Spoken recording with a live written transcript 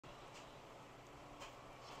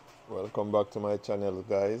Welcome back to my channel,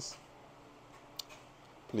 guys.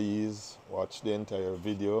 Please watch the entire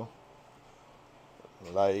video,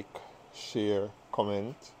 like, share,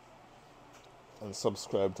 comment, and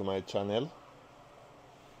subscribe to my channel.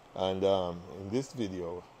 And in this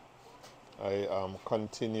video I am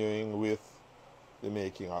continuing with the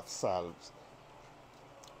making of salves.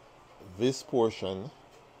 This portion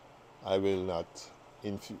I will not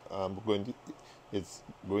it's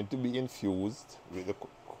going to be infused with the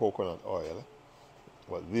coconut oil,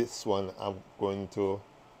 but this one I'm going to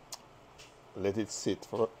let it sit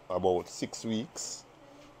for about 6 weeks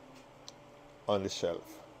on the shelf.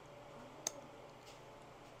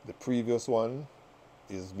 The previous one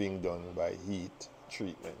is being done by heat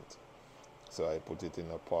treatment, so I put it in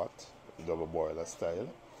a pot, double boiler style,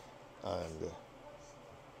 and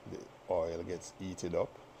the oil gets heated up,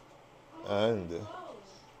 and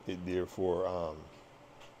it therefore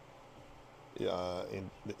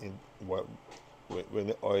when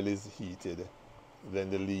the oil is heated, then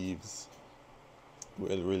the leaves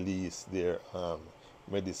will release their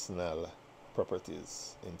medicinal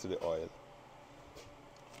properties into the oil.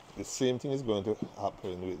 The same thing is going to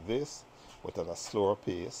happen with this, but at a slower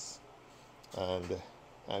pace, and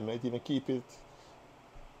I might even keep it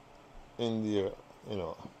in there,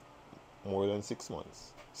 more than 6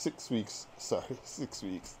 months. 6 weeks, sorry, 6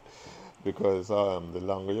 weeks, because the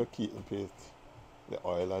longer you keep it, the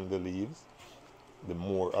oil and the leaves, the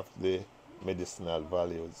more of the medicinal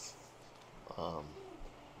values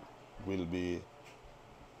will be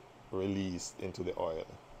released into the oil.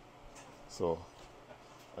 So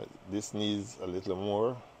this needs a little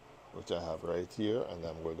more, which I have right here, and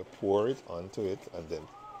I'm going to pour it onto it and then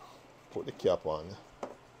put the cap on,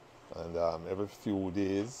 and every few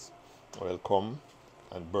days I'll come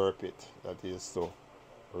and burp it. That is to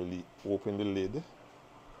really open the lid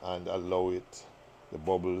and allow it, the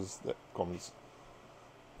bubbles that comes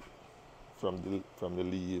from the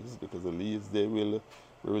leaves, because the leaves, they will be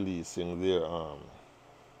releasing their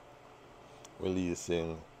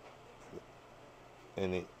releasing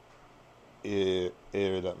any air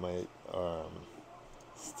that might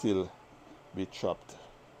still be trapped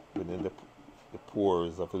within the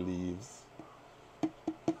pores of the leaves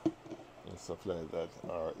and stuff like that,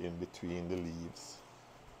 are in between the leaves.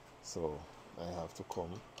 So I have to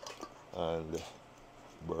come and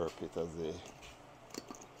burp it,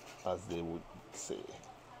 as they would say.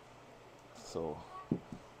 So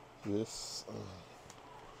this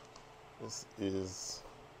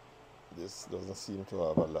doesn't seem to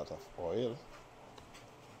have a lot of oil.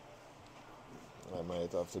 I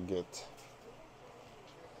might have to get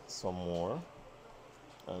some more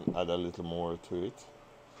and add a little more to it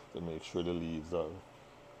to make sure the leaves are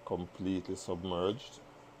completely submerged,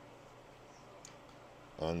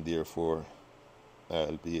 and therefore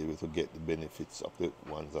I'll be able to get the benefits of the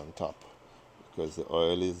ones on top, because the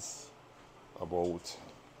oil is about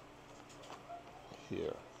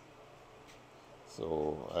here.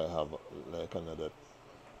 So I have like another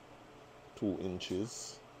 2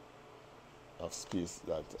 inches of space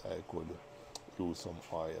that I could use some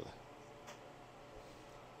oil.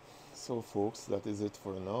 So folks, that is it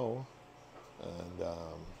for now, and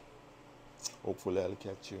hopefully I'll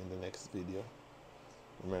catch you in the next video.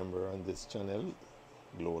 Remember, on this channel,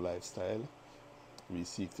 Glow Lifestyle, we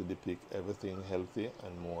seek to depict everything healthy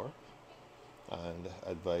and more, and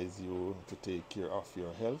advise you to take care of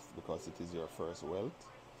your health, because it is your first wealth,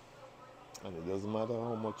 and it doesn't matter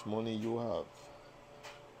how much money you have.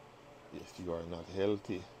 If you are not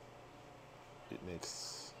healthy, it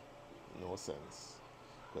makes no sense,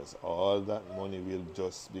 because all that money will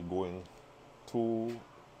just be going to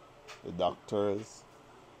the doctors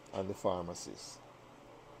and the pharmacies.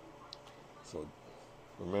 So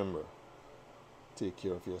remember, take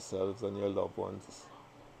care of yourselves and your loved ones,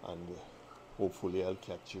 and hopefully I'll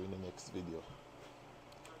catch you in the next video.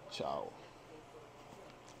 Ciao.